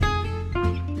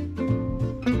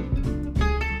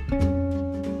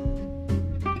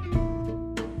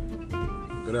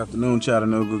Good afternoon,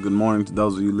 Chattanooga. Good morning to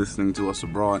those of you listening to us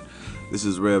abroad. This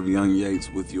is Rev Young Yates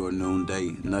with your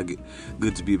noonday nugget.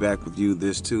 Good to be back with you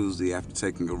this Tuesday after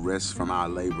taking a rest from our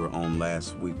labor on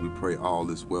last week. We pray all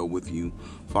is well with you.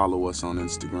 Follow us on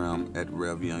Instagram at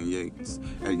Rev Young Yates,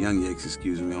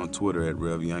 on Twitter at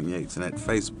Rev Young Yates, and at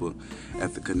Facebook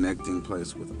at The Connecting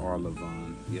Place with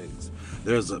Arlavon Yates.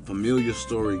 There's a familiar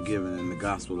story given in the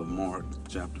Gospel of Mark,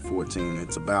 chapter 14.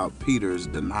 It's about Peter's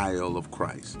denial of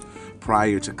Christ.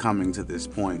 Prior to coming to this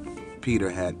point,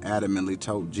 Peter had adamantly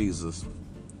told Jesus,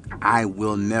 "I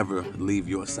will never leave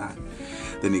your side."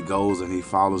 Then he goes and he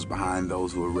follows behind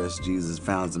those who arrest Jesus,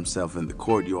 finds himself in the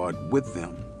courtyard with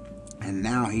them. And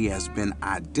now he has been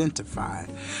identified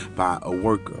by a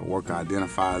worker. A worker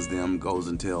identifies them, goes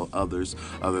and tells others.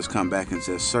 Others come back and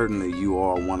says, "Certainly you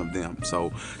are one of them."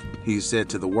 So he said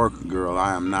to the worker girl,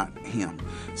 "I am not him."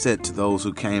 Said to those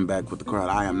who came back with the crowd,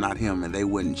 "I am not him." And they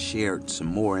went and shared some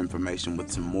more information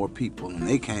with some more people. And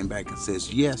they came back and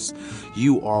says, "Yes,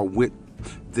 you are with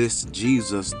this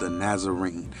Jesus the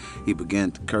Nazarene." He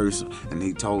began to curse and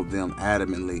he told them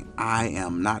adamantly, "I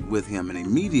am not with him." And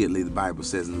immediately the Bible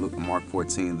says in Mark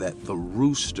 14 that the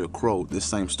rooster crowed. This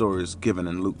same story is given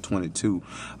in Luke 22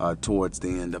 towards the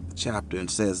end of the chapter,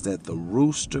 and says that the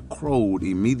rooster crowed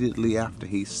immediately after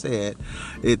he said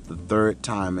it the third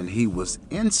time, and he was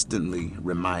instantly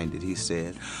reminded, he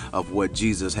said, of what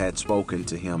Jesus had spoken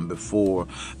to him before.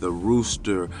 The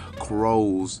rooster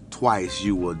crows twice,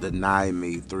 you will deny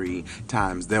me 3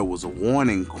 times. There was a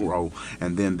warning crow,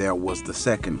 and then there was the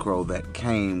second crow that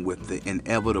came with the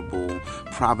inevitable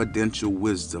providential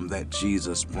wisdom that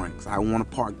Jesus brings. I want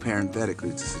to park parenthetically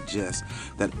to suggest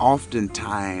that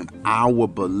oftentimes our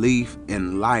belief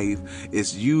in life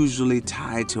is usually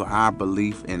tied to our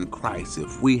belief in Christ.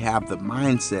 If we have the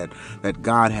mindset that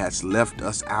God has left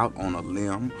us out on a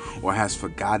limb, or has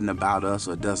forgotten about us,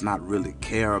 or does not really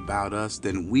care about us,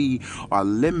 then we are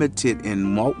limited in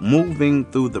moving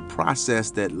through the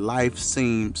process that life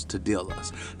seems to deal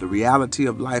us. The reality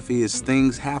of life is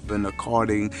things happen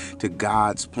according to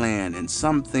God's plan, and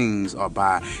some things are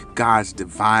by God's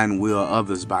divine will,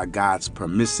 others by God's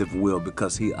permissive will.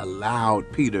 Because he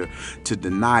allowed Peter to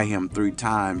deny him 3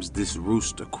 times, this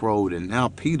rooster crowed, and now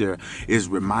Peter is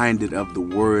reminded of the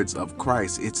words of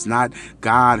Christ. It's not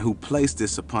God who placed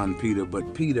this upon Peter,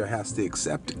 but Peter has to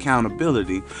accept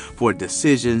accountability for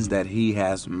decisions that he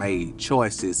has made.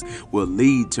 Choices will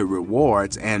lead to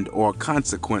rewards and or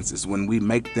consequences when we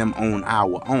make them on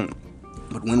our own.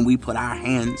 But when we put our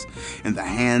hands in the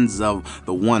hands of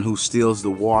the one who steals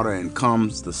the water and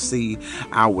calms the sea,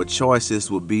 our choices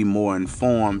will be more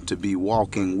informed to be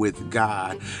walking with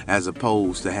God as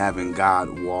opposed to having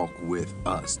God walk with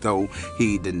us. Though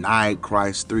he denied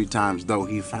Christ 3 times, though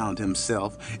he found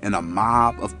himself in a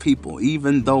mob of people,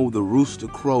 even though the rooster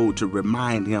crowed to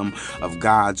remind him of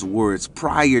God's words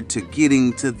prior to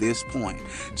getting to this point,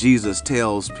 Jesus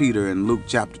tells Peter in Luke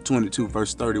chapter 22,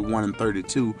 verse 31 and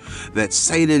 32, that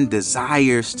Satan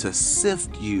desires to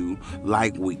sift you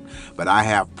like wheat, but I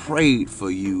have prayed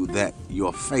for you that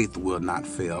your faith will not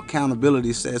fail.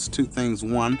 Accountability says 2 things.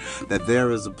 One, that there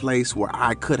is a place where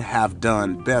I could have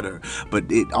done better,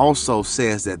 but it also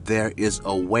says that there is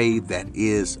a way that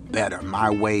is better.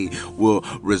 My way will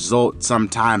result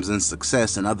sometimes in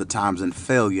success and other times in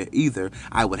failure. Either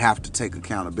I would have to take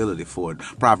accountability for it.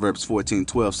 Proverbs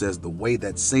 14:12 says, "The way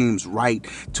that seems right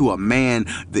to a man,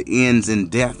 the ends in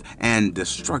death and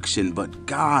destruction, but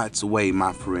God's way,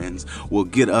 my friends, will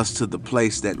get us to the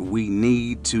place that we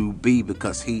need to be,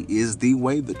 because he is the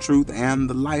way, the truth, and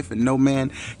the life, and no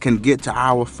man can get to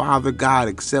our Father God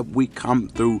except we come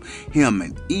through him."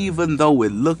 And even though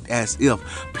it looked as if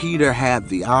Peter had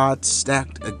the odds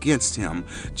stacked against him,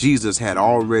 Jesus had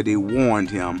already warned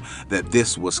him that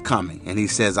this was coming. And he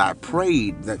says, "I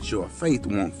prayed that your faith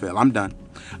won't fail." I'm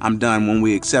done. When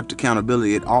we accept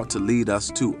accountability, it ought to lead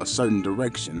us to a certain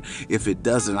direction. If it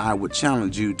doesn't, I would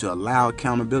challenge you to allow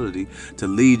accountability to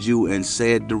lead you in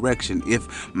said direction. If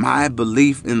my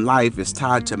belief in life is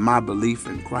tied to my belief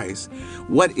in Christ,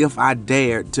 what if I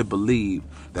dared to believe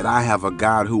that I have a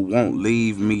God who won't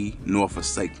leave me nor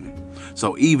forsake me?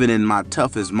 So even in my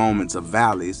toughest moments of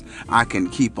valleys, I can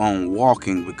keep on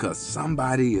walking because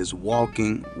somebody is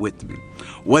walking with me.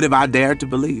 What if I dared to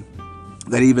believe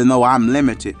that even though I'm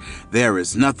limited, there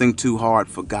is nothing too hard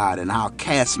for God, and I'll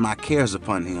cast my cares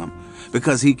upon him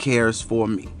because he cares for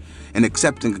me? And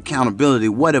accepting accountability,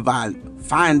 what if I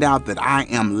find out that I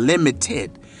am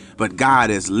limited, but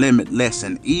God is limitless,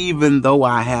 and even though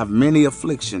I have many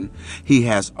affliction, he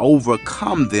has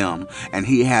overcome them, and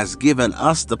he has given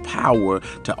us the power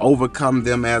to overcome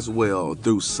them as well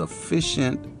through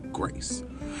sufficient grace.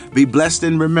 Be blessed,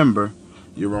 and remember,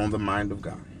 You're on the Mind of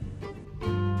God.